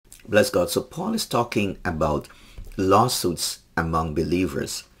Bless God. So Paul is talking about lawsuits among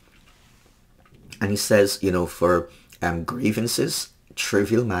believers. And he says, for grievances,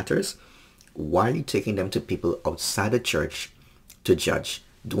 trivial matters, why are you taking them to people outside the church to judge?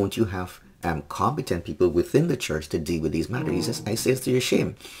 Don't you have competent people within the church to deal with these matters? He says, I say it's to your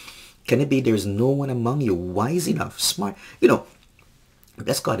shame. Can it be there's no one among you wise enough, smart?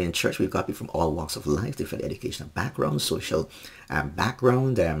 Bless God, in church, we've got people from all walks of life, different educational backgrounds, social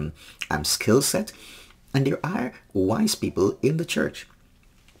background, skill set. And there are wise people in the church.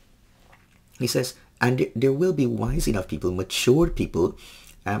 He says, and there will be wise enough people, mature people,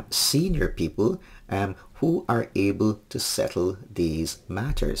 senior people, who are able to settle these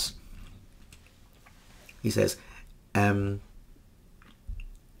matters. He says,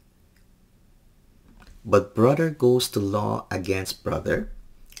 but brother goes to law against brother,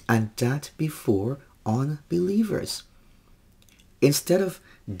 and that before unbelievers. Instead of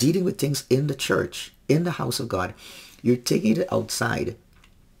dealing with things in the church, in the house of God, you're taking it outside,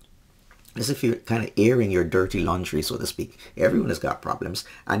 as if you're kind of airing your dirty laundry, so to speak. Everyone has got problems,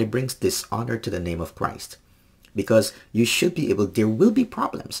 and it brings dishonor to the name of Christ. Because you should be able, there will be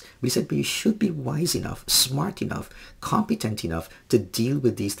problems. We said, but you should be wise enough, smart enough, competent enough to deal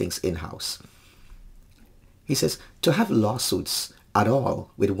with these things in-house. He says, to have lawsuits at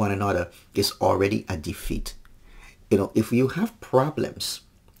all with one another is already a defeat. If you have problems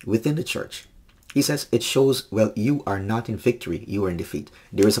within the church, he says, it shows, well, you are not in victory, you are in defeat.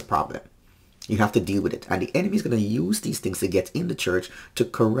 There is a problem. You have to deal with it. And the enemy is going to use these things to get in the church, to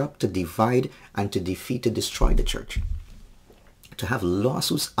corrupt, to divide, and to defeat, to destroy the church. To have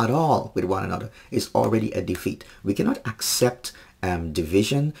lawsuits at all with one another is already a defeat. We cannot accept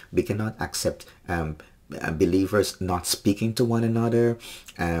division. We cannot accept believers not speaking to one another.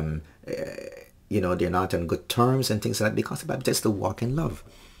 They're not on good terms and things like that, because the Bible says to walk in love.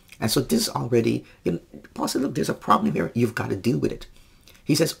 And so this already, Paul said, look, there's a problem here. You've got to deal with it.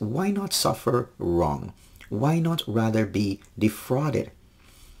 He says, why not suffer wrong? Why not rather be defrauded?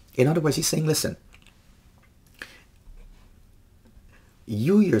 In other words, he's saying, listen,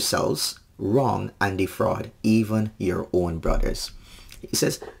 you yourselves wrong and defraud even your own brothers. He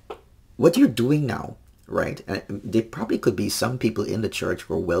says, what you're doing now, right? There probably could be some people in the church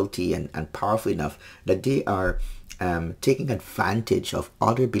who are wealthy and powerful enough that they are taking advantage of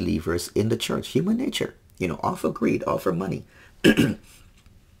other believers in the church. Human nature, all for greed, all for money.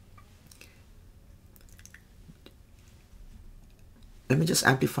 Let me just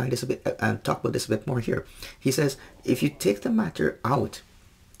amplify this a bit and talk about this a bit more here. He says, if you take the matter out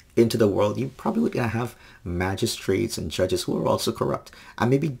into the world, you probably would have magistrates and judges who are also corrupt. And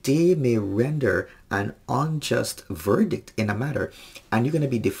maybe they may render an unjust verdict in a matter, and you're going to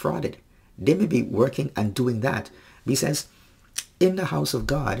be defrauded. They may be working and doing that. But he says, in the house of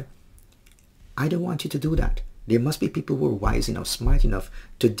God, I don't want you to do that. There must be people who are wise enough, smart enough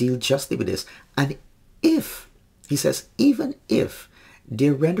to deal justly with this. And if, he says, even if they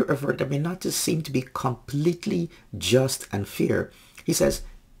render a verdict that may not just seem to be completely just and fair, he says,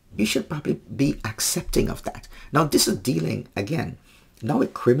 you should probably be accepting of that. Now, this is dealing, again, not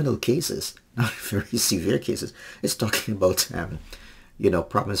with criminal cases, not very severe cases. It's talking about,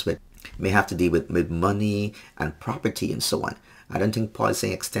 problems with, may have to deal with money and property and so on. I don't think Paul is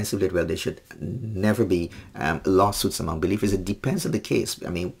saying extensively, well, there should never be lawsuits among believers. It depends on the case. I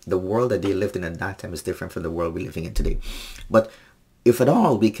mean, the world that they lived in at that time is different from the world we're living in today. But if at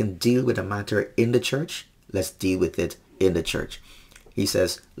all we can deal with a matter in the church, let's deal with it in the church. He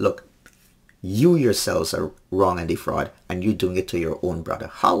says, look, you yourselves are wrong and defraud, and you're doing it to your own brother.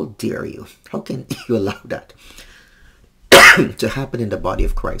 How dare you? How can you allow that to happen in the body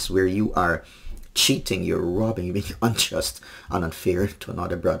of Christ, where you are cheating, you're robbing, you're being unjust and unfair to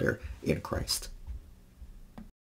another brother in Christ?